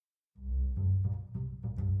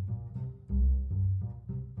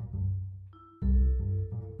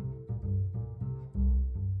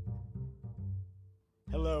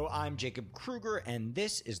Hello, I'm Jacob Kruger, and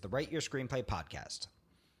this is the Write Your Screenplay podcast.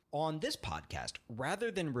 On this podcast,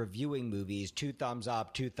 rather than reviewing movies 2 thumbs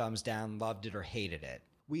up, 2 thumbs down, loved it or hated it,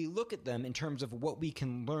 we look at them in terms of what we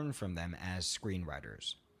can learn from them as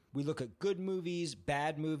screenwriters. We look at good movies,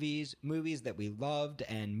 bad movies, movies that we loved,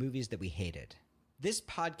 and movies that we hated. This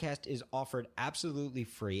podcast is offered absolutely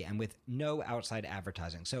free and with no outside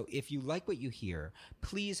advertising. So if you like what you hear,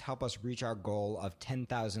 please help us reach our goal of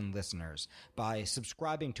 10,000 listeners by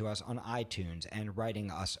subscribing to us on iTunes and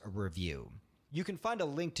writing us a review. You can find a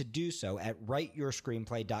link to do so at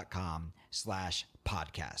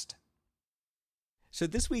writeyourscreenplay.com/podcast. So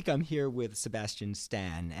this week I'm here with Sebastian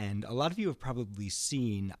Stan, and a lot of you have probably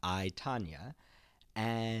seen Tonya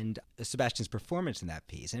and Sebastian's performance in that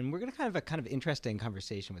piece. And we're going to have a kind of interesting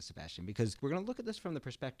conversation with Sebastian because we're going to look at this from the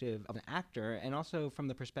perspective of an actor and also from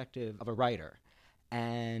the perspective of a writer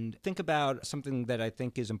and think about something that I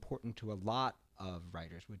think is important to a lot of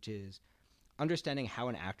writers, which is understanding how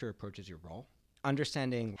an actor approaches your role,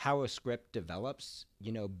 understanding how a script develops,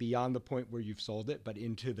 beyond the point where you've sold it, but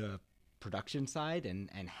into the production side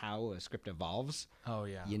and how a script evolves. Oh,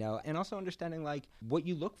 yeah. And also understanding what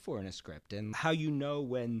you look for in a script and how you know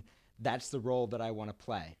when that's the role that I want to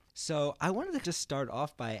play. So I wanted to just start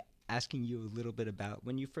off by asking you a little bit about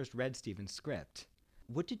when you first read Stephen's script.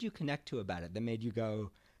 What did you connect to about it that made you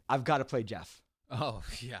go, I've got to play Jeff? Oh,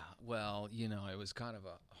 yeah. Well, it was kind of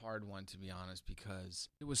a hard one, to be honest, because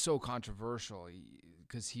it was so controversial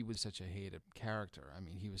because he was such a hated character. I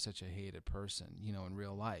mean, he was such a hated person, in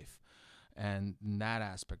real life. And that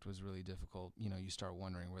aspect was really difficult. You start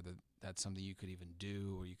wondering whether that's something you could even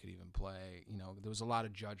do or you could even play. There was a lot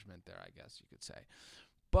of judgment there, I guess you could say.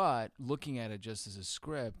 But looking at it just as a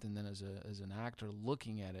script and then as an actor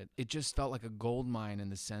looking at it, it just felt like a gold mine in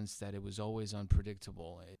the sense that it was always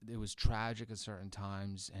unpredictable. It was tragic at certain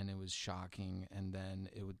times and it was shocking, and then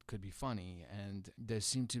could be funny. And there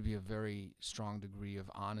seemed to be a very strong degree of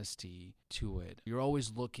honesty to it. You're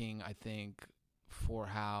always looking, I think, for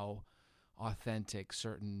how authentic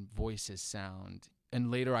certain voices sound. And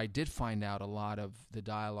later I did find out a lot of the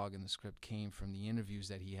dialogue in the script came from the interviews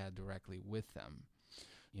that he had directly with them.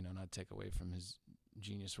 Not take away from his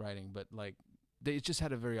genius writing, but it just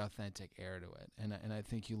had a very authentic air to it. And I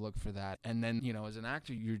think you look for that. And then, as an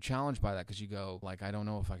actor, you're challenged by that because you go, I don't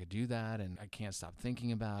know if I could do that, and I can't stop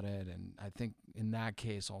thinking about it. And I think in that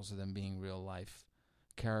case, also them being real life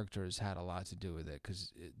characters had a lot to do with it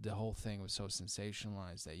because the whole thing was so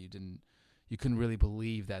sensationalized that you couldn't really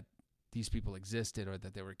believe that these people existed or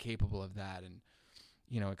that they were capable of that. And,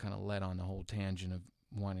 it kind of led on the whole tangent of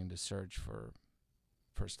wanting to search for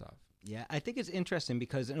stuff. Yeah, I think it's interesting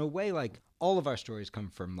because in a way, all of our stories come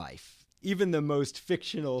from life. Even the most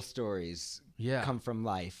fictional stories come from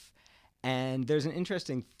life. And there's an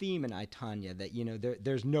interesting theme in I, Tonya that,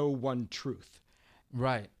 there's no one truth.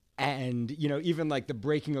 Right. And, even the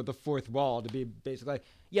breaking of the fourth wall to be basically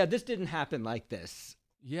this didn't happen like this.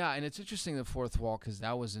 Yeah, and it's interesting, the fourth wall, because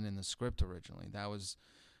that wasn't in the script originally. That was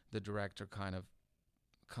the director kind of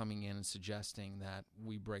coming in and suggesting that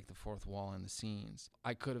we break the fourth wall in the scenes.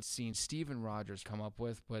 I could have seen Stephen Rogers come up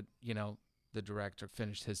with, but, the director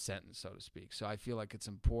finished his sentence, so to speak. So I feel like it's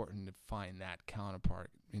important to find that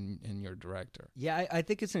counterpart in your director. Yeah, I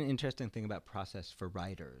think it's an interesting thing about process for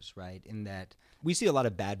writers, right? In that we see a lot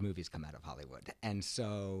of bad movies come out of Hollywood. And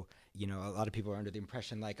so, a lot of people are under the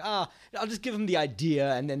impression I'll just give them the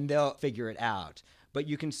idea and then they'll figure it out. But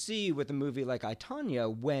you can see with a movie like I,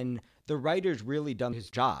 Tonya, when the writer's really done his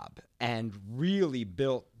job and really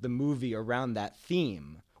built the movie around that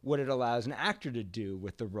theme, what it allows an actor to do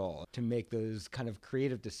with the role, to make those kind of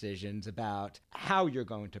creative decisions about how you're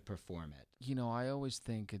going to perform it. I always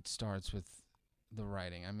think it starts with the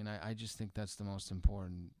writing. I mean, I just think that's the most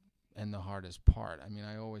important and the hardest part. I mean,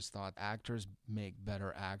 I always thought actors make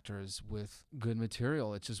better actors with good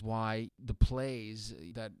material. It's just why the plays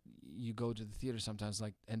that you go to the theater sometimes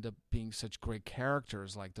end up being such great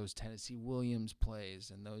characters, like those Tennessee Williams plays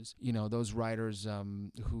and those, those writers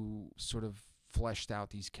who sort of fleshed out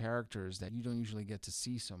these characters that you don't usually get to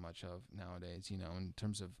see so much of nowadays, in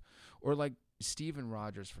terms of, or Stephen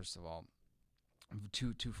Rogers, first of all.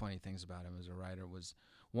 Two funny things about him as a writer was,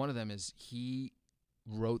 one of them is he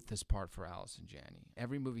wrote this part for Allison Janney.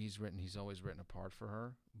 Every movie he's written, he's always written a part for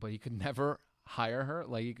her, but he could never hire her.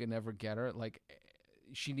 He could never get her.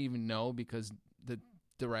 She didn't even know because the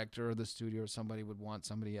director or the studio or somebody would want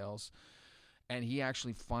somebody else. And he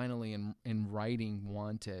actually finally in writing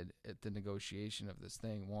wanted, at the negotiation of this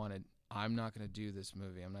thing, I'm not going to do this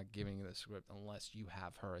movie. I'm not giving you the script unless you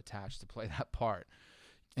have her attached to play that part.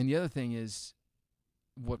 And the other thing is,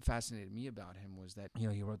 what fascinated me about him was that,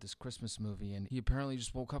 he wrote this Christmas movie, and he apparently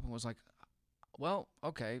just woke up and was like, well,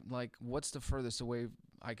 okay, like, what's the furthest away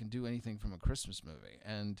I can do anything from a Christmas movie?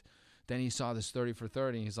 And then he saw this 30 for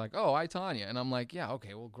 30, and he's like, oh, I, Tonya. And I'm like, yeah,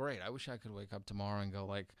 okay, well, great. I wish I could wake up tomorrow and go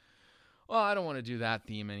like, well, I don't want to do that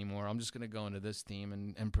theme anymore. I'm just going to go into this theme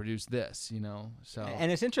and produce this, So,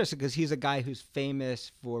 And it's interesting because he's a guy who's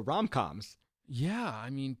famous for rom-coms. Yeah, I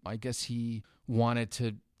mean, I guess he wanted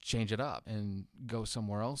to change it up and go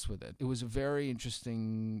somewhere else with it. It was a very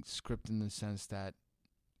interesting script in the sense that,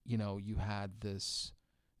 you had this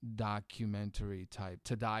documentary type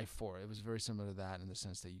To Die For. It was very similar to that in the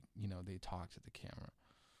sense that, they talked to the camera.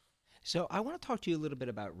 So I want to talk to you a little bit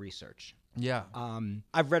about research. Yeah.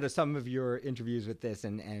 I've read some of your interviews with this,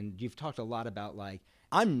 and you've talked a lot about, like,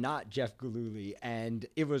 I'm not Jeff Gillooly, and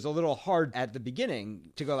it was a little hard at the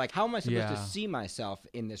beginning to go, like, how am I supposed to see myself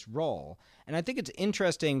in this role? And I think it's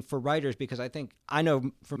interesting for writers because I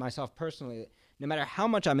know for myself personally, no matter how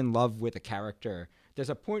much I'm in love with a character, there's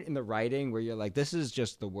a point in the writing where you're like, this is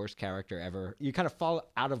just the worst character ever. You kind of fall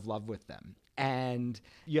out of love with them. And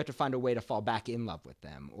you have to find a way to fall back in love with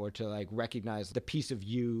them, or to like recognize the piece of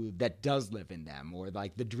you that does live in them, or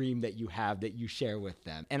like the dream that you have that you share with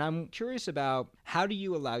them. And I'm curious about, how do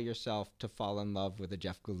you allow yourself to fall in love with a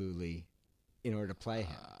Jeff Gillooly in order to play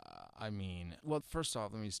him? Well, first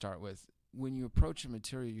off, let me start with, when you approach a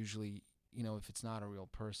material, usually, if it's not a real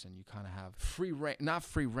person, you kind of have free reign, not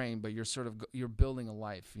free reign, but you're building a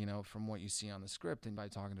life, from what you see on the script. And by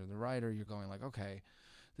talking to the writer, you're going like, okay,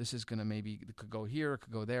 this is going to it could go here, it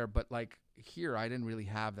could go there. But like here, I didn't really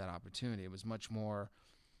have that opportunity. It was much more,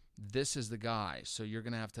 this is the guy. So you're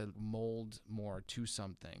going to have to mold more to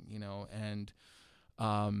something, and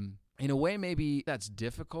in a way, maybe that's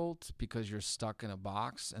difficult because you're stuck in a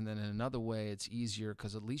box. And then in another way, it's easier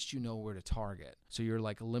because at least you know where to target. So you're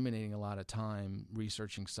like eliminating a lot of time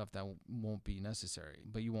researching stuff that won't be necessary,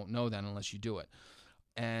 but you won't know that unless you do it.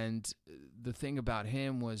 And the thing about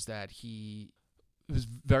him was that it was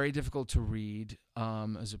very difficult to read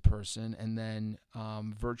as a person, and then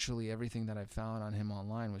virtually everything that I found on him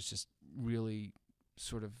online was just really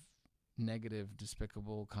sort of negative,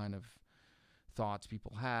 despicable kind of thoughts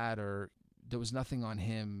people had, or there was nothing on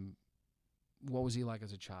him. What was he like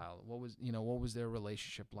as a child? What was their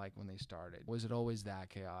relationship like when they started? Was it always that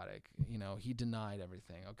chaotic? He denied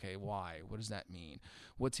everything. Okay, why? What does that mean?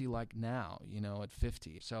 What's he like now, at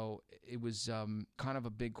 50? So it was kind of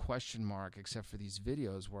a big question mark, except for these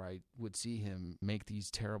videos where I would see him make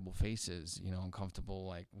these terrible faces, uncomfortable,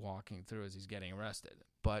 like walking through as he's getting arrested.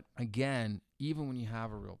 But again, even when you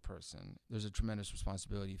have a real person, there's a tremendous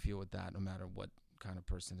responsibility you feel with that, no matter what kind of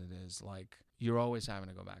person it is. Like, you're always having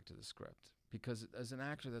to go back to the script. Because as an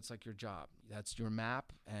actor, that's like your job. That's your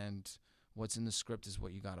map, and what's in the script is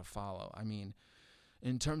what you got to follow. I mean,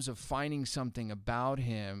 in terms of finding something about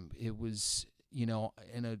him, it was, in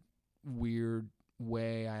a weird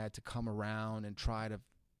way, I had to come around and try to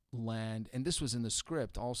land. And this was in the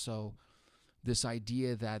script also, this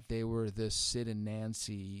idea that they were this Sid and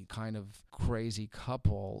Nancy kind of crazy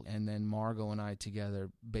couple, and then Margot and I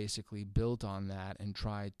together basically built on that and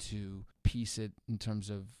tried to piece it in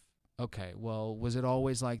terms of, okay, well, was it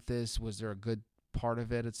always like this? Was there a good part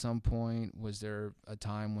of it at some point? Was there a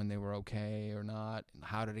time when they were okay or not?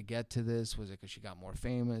 How did it get to this? Was it because she got more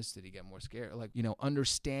famous? Did he get more scared? Like,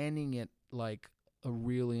 understanding it like a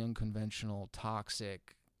really unconventional,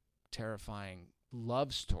 toxic, terrifying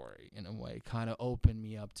love story in a way kind of opened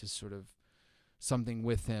me up to sort of something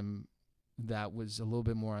with him that was a little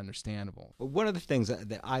bit more understandable. Well, one of the things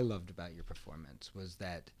that I loved about your performance was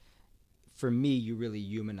that, for me, you really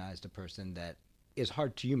humanized a person that is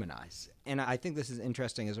hard to humanize. And I think this is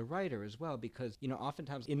interesting as a writer as well, because,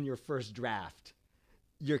 oftentimes in your first draft,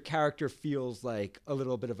 your character feels like a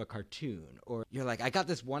little bit of a cartoon, or you're like, I got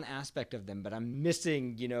this one aspect of them, but I'm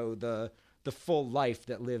missing, the full life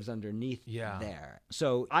that lives underneath there.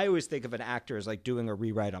 So I always think of an actor as like doing a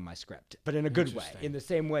rewrite on my script, but in a good way, in the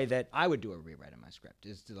same way that I would do a rewrite on my script,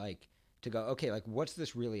 is to go, okay, like, what's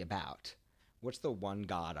this really about? What's the one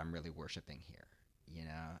God I'm really worshiping here,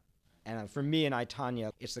 And for me and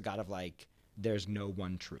Tonya, it's the God of, like, there's no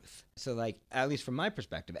one truth. So, like, at least from my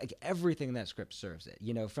perspective, like, everything in that script serves it,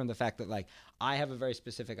 from the fact that, like, I have a very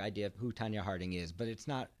specific idea of who Tonya Harding is, but it's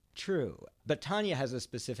not true. But Tonya has a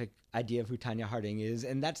specific idea of who Tonya Harding is,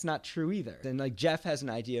 and that's not true either. And, like, Jeff has an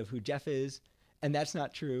idea of who Jeff is, and that's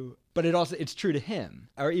not true, but it's true to him.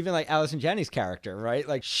 Or even like Allison Janney's character, right?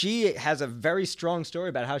 Like, she has a very strong story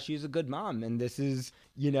about how she's a good mom, and this is,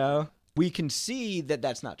 we can see that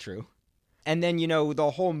that's not true. And then,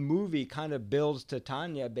 the whole movie kind of builds to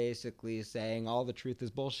Tonya basically saying all the truth is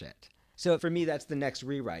bullshit. So for me, that's the next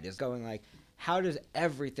rewrite, is going like, how does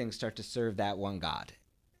everything start to serve that one God?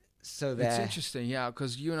 So that... It's interesting, yeah,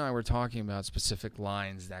 because you and I were talking about specific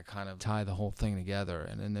lines that kind of tie the whole thing together,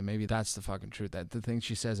 and then maybe that's the fucking truth. That the thing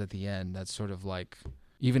she says at the end, that's sort of like,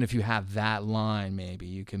 even if you have that line, maybe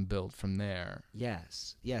you can build from there.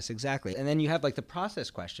 Yes, exactly. And then you have like the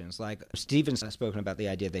process questions. Like Steven's spoken about the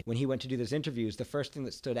idea that when he went to do those interviews, the first thing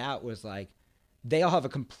that stood out was like, they all have a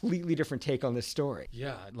completely different take on this story.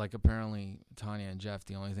 Yeah, like apparently Tonya and Jeff,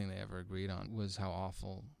 the only thing they ever agreed on was how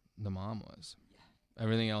awful the mom was.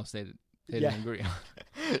 Everything else they didn't agree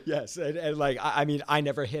on. Yes, and like, I mean, I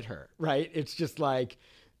never hit her, right? It's just like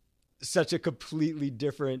such a completely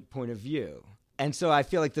different point of view. And so I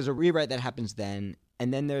feel like there's a rewrite that happens then,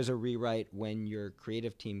 and then there's a rewrite when your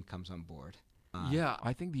creative team comes on board. Yeah,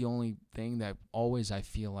 I think the only thing that always I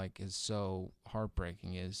feel like is so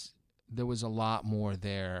heartbreaking is there was a lot more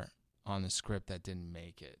there on the script that didn't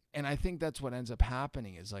make it. And I think that's what ends up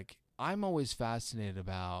happening is like, I'm always fascinated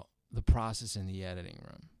about the process in the editing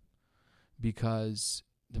room, because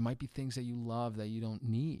there might be things that you love that you don't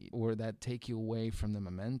need, or that take you away from the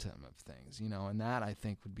momentum of things, you know, and that I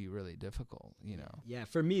think would be really difficult, you know. Yeah,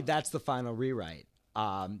 for me, that's the final rewrite,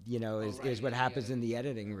 is what happens in the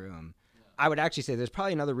editing room. Yeah. I would actually say there's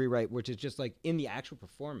probably another rewrite, which is just like in the actual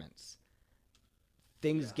performance.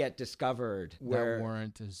 Things get discovered where... that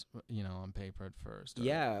weren't as, on paper at first.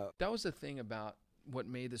 Yeah. That was the thing about what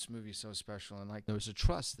made this movie so special, and like there was a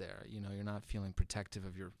trust there, you're not feeling protective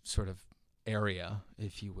of your sort of area,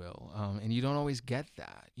 if you will, and you don't always get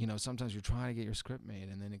that. Sometimes you're trying to get your script made,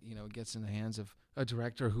 and then it gets in the hands of a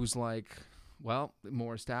director who's like, well,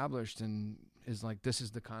 more established, and is like, this is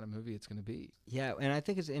the kind of movie it's going to be. Yeah, and I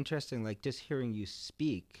think it's interesting, like just hearing you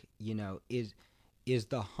speak, is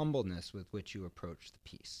the humbleness with which you approach the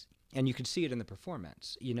piece, and you can see it in the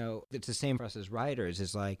performance. It's the same for us as writers.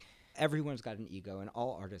 Is like, everyone's got an ego, and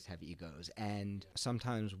all artists have egos, and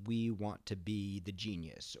sometimes we want to be the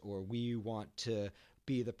genius, or we want to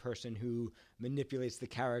be the person who manipulates the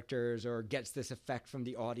characters, or gets this effect from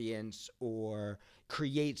the audience, or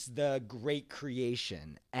creates the great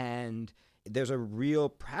creation. And there's a real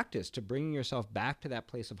practice to bringing yourself back to that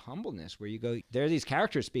place of humbleness where you go, there are these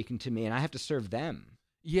characters speaking to me, and I have to serve them.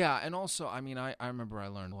 Yeah, and also, I mean, I remember I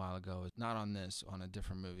learned a while ago, not on this, on a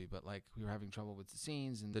different movie, but like we were having trouble with the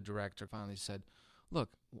scenes, and the director finally said, look,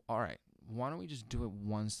 all right, why don't we just do it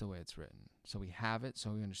once the way it's written? So we have it,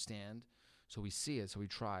 so we understand, so we see it, so we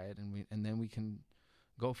try it, and then we can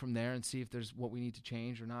go from there and see if there's what we need to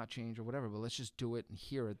change or not change or whatever, but let's just do it and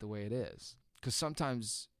hear it the way it is. Because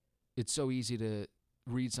sometimes it's so easy to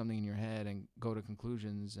read something in your head and go to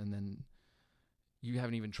conclusions, and then you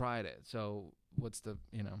haven't even tried it, so... what's the,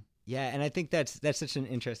 Yeah, and I think that's such an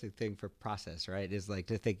interesting thing for process, right? Is like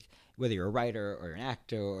to think, whether you're a writer or an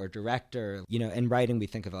actor or a director, in writing we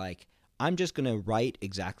think of like, I'm just going to write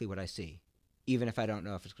exactly what I see, even if I don't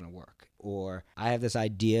know if it's going to work. Or I have this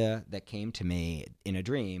idea that came to me in a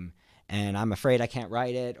dream, and I'm afraid I can't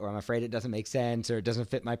write it, or I'm afraid it doesn't make sense, or it doesn't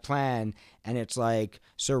fit my plan. And it's like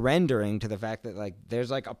surrendering to the fact that like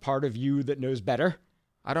there's like a part of you that knows better.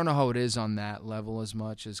 I don't know how it is on that level as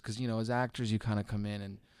much as, because, as actors, you kind of come in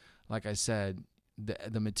and, like I said,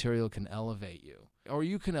 the material can elevate you. Or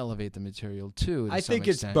you can elevate the material, too, I think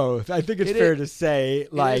it's both. I think it's fair to say,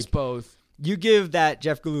 like... It is both. You give that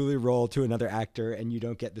Jeff Gillooly role to another actor, and you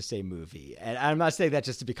don't get the same movie. And I'm not saying that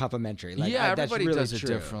just to be complimentary. Like, yeah, everybody that's really does it true.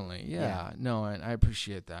 differently. Yeah, no, and I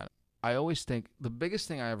appreciate that. I always think the biggest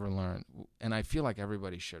thing I ever learned, and I feel like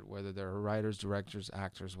everybody should, whether they're writers, directors,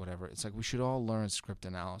 actors, whatever, it's like we should all learn script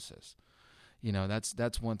analysis.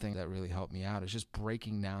 That's one thing that really helped me out, is just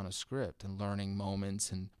breaking down a script and learning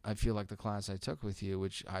moments. And I feel like the class I took with you,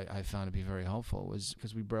 which I found to be very helpful, was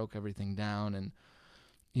because we broke everything down, and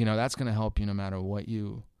that's going to help you no matter what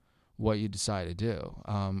you decide to do.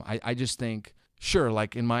 I just think, sure,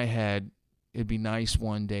 like in my head, it'd be nice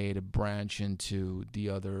one day to branch into the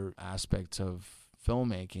other aspects of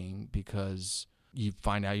filmmaking, because you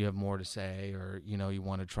find out you have more to say, or you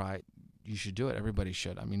want to try. You should do it. Everybody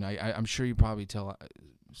should. I mean, I'm sure you probably tell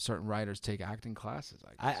certain writers take acting classes.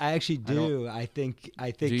 I actually do. I think.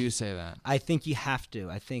 Do you say that? I think you have to.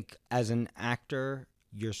 I think as an actor,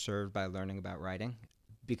 you're served by learning about writing,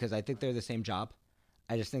 because I think they're the same job.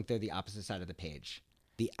 I just think they're the opposite side of the page.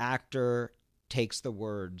 The actor takes the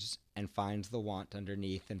words and finds the want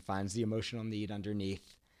underneath, and finds the emotional need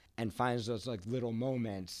underneath, and finds those like little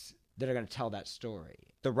moments that are going to tell that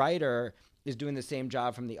story. The writer is doing the same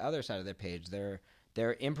job from the other side of the page.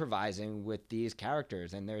 They're improvising with these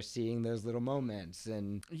characters, and they're seeing those little moments.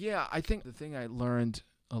 And yeah, I think the thing I learned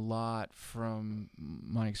a lot from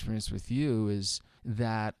my experience with you is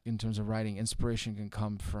that in terms of writing, inspiration can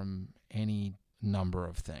come from any number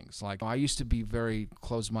of things. Like I used to be very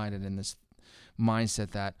close-minded in this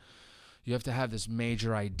mindset that you have to have this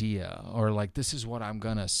major idea, or like, this is what I'm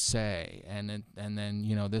gonna say, and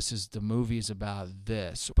then this is, the movie's about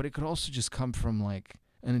this. But it could also just come from like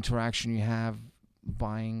an interaction you have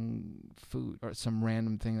buying food, or some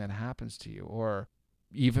random thing that happens to you, or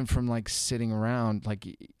even from like sitting around. Like,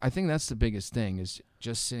 I think that's the biggest thing, is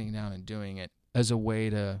just sitting down and doing it as a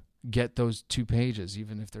way to get those 2 pages,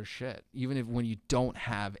 even if they're shit, even if when you don't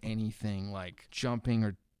have anything like jumping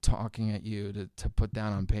or talking at you to put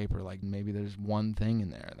down on paper. Like, maybe there's one thing in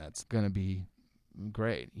there that's going to be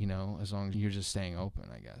great, as long as you're just staying open,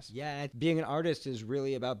 I guess. Yeah, being an artist is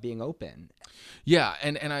really about being open. Yeah,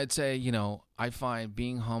 and I'd say, I find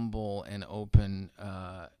being humble and open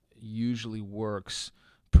usually works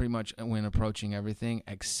pretty much when approaching everything,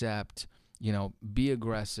 except, be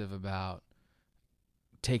aggressive about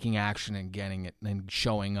taking action and getting it and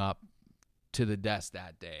showing up to the desk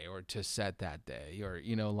that day or to set that day, or,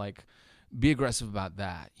 like, be aggressive about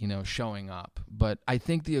that, showing up. But I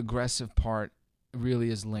think the aggressive part really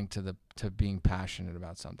is linked to being passionate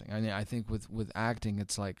about something. I mean, I think with acting,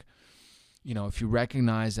 it's like, if you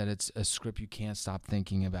recognize that it's a script you can't stop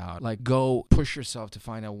thinking about, like, go push yourself to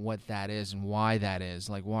find out what that is and why that is.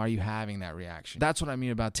 Like, why are you having that reaction? That's what I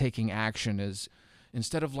mean about taking action, is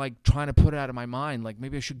instead of like trying to put it out of my mind, like,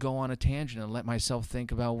 maybe I should go on a tangent and let myself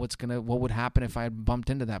think about what would happen if I had bumped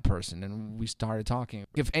into that person and we started talking.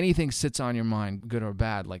 If anything sits on your mind, good or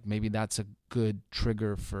bad, like, maybe that's a good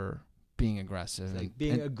trigger for being aggressive. Like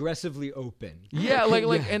being aggressively open. Yeah, like,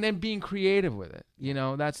 and then being creative with it.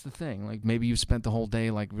 That's the thing. Like, maybe you spent the whole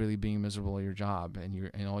day like really being miserable at your job,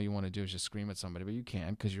 and all you want to do is just scream at somebody, but you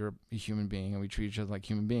can't, because you're a human being and we treat each other like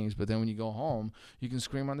human beings. But then when you go home, you can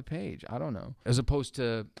scream on the page. I don't know. As opposed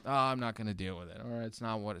to, I'm not going to deal with it, or it's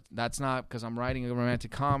not what that's not, because I'm writing a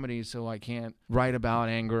romantic comedy, so I can't write about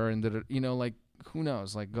anger and like, who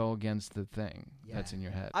knows? Like, go against the thing that's in your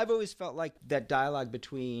head. I've always felt like that dialogue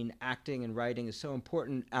between acting and writing is so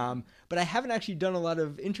important. But I haven't actually done a lot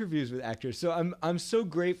of interviews with actors, so I'm so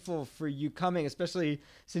grateful for you coming, especially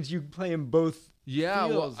since you play in both. Yeah,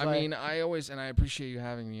 fields. Well, I mean, I appreciate you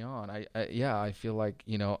having me on. I feel like,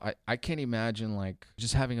 I can't imagine like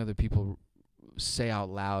just having other people say out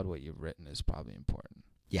loud what you've written is probably important.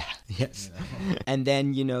 Yeah. Yes. And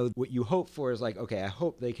then what you hope for is like, okay, I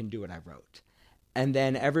hope they can do what I wrote. And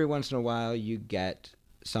then every once in a while you get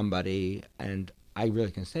somebody, and I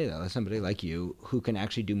really can say that, somebody like you who can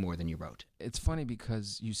actually do more than you wrote. It's funny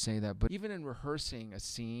because you say that, but even in rehearsing a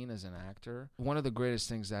scene as an actor, one of the greatest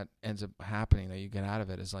things that ends up happening that you get out of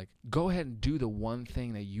it is like, go ahead and do the one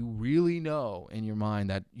thing that you really know in your mind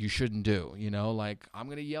that you shouldn't do. Like, I'm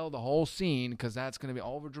going to yell the whole scene because that's going to be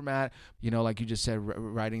over dramatic. Like you just said,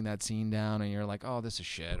 writing that scene down and you're like, oh, this is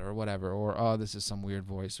shit or whatever, or oh, this is some weird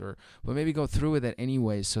voice, but maybe go through with it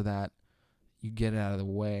anyway so that you get it out of the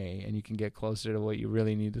way and you can get closer to what you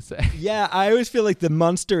really need to say. Yeah, I always feel like the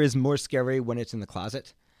monster is more scary when it's in the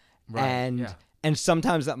closet. Right. And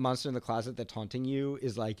sometimes that monster in the closet that's haunting you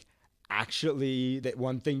is like actually that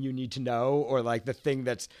one thing you need to know, or like the thing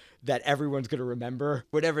that everyone's going to remember.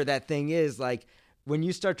 Whatever that thing is, like when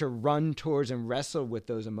you start to run towards and wrestle with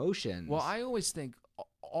those emotions. Well, I always think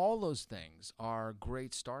all those things are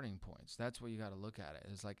great starting points. That's what you got to look at it.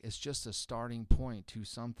 It's like, it's just a starting point to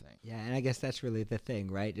something. Yeah, and I guess that's really the thing,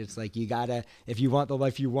 right? It's like if you want the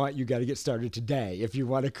life you want, you got to get started today. If you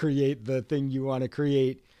want to create the thing you want to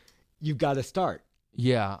create, you've got to start.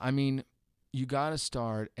 Yeah, I mean, you got to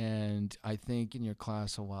start, and I think in your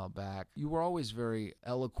class a while back, you were always very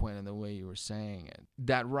eloquent in the way you were saying it.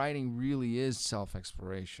 That writing really is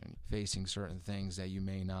self-exploration, facing certain things that you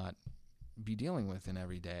may not be dealing with in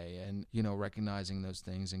every day, and recognizing those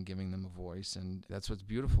things and giving them a voice. And that's what's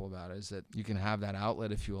beautiful about it, is that you can have that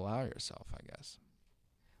outlet if you allow yourself, I guess.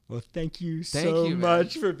 Well, thank you so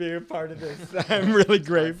much for being a part of this. I'm really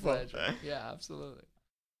grateful. Yeah, absolutely.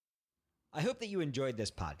 I hope that you enjoyed this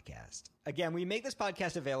podcast. Again, we make this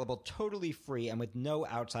podcast available totally free and with no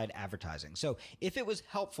outside advertising. So if it was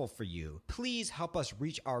helpful for you, please help us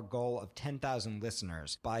reach our goal of 10,000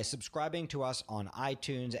 listeners by subscribing to us on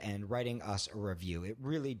iTunes and writing us a review. It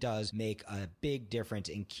really does make a big difference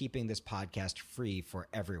in keeping this podcast free for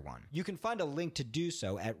everyone. You can find a link to do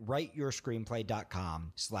so at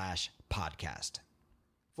writeyourscreenplay.com/podcast.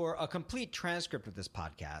 For a complete transcript of this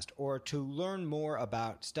podcast, or to learn more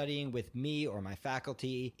about studying with me or my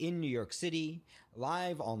faculty in New York City,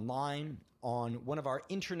 live online, on one of our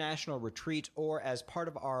international retreats, or as part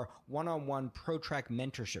of our one-on-one ProTrack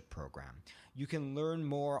mentorship program, You can learn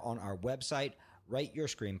more on our website,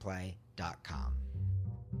 writeyourscreenplay.com.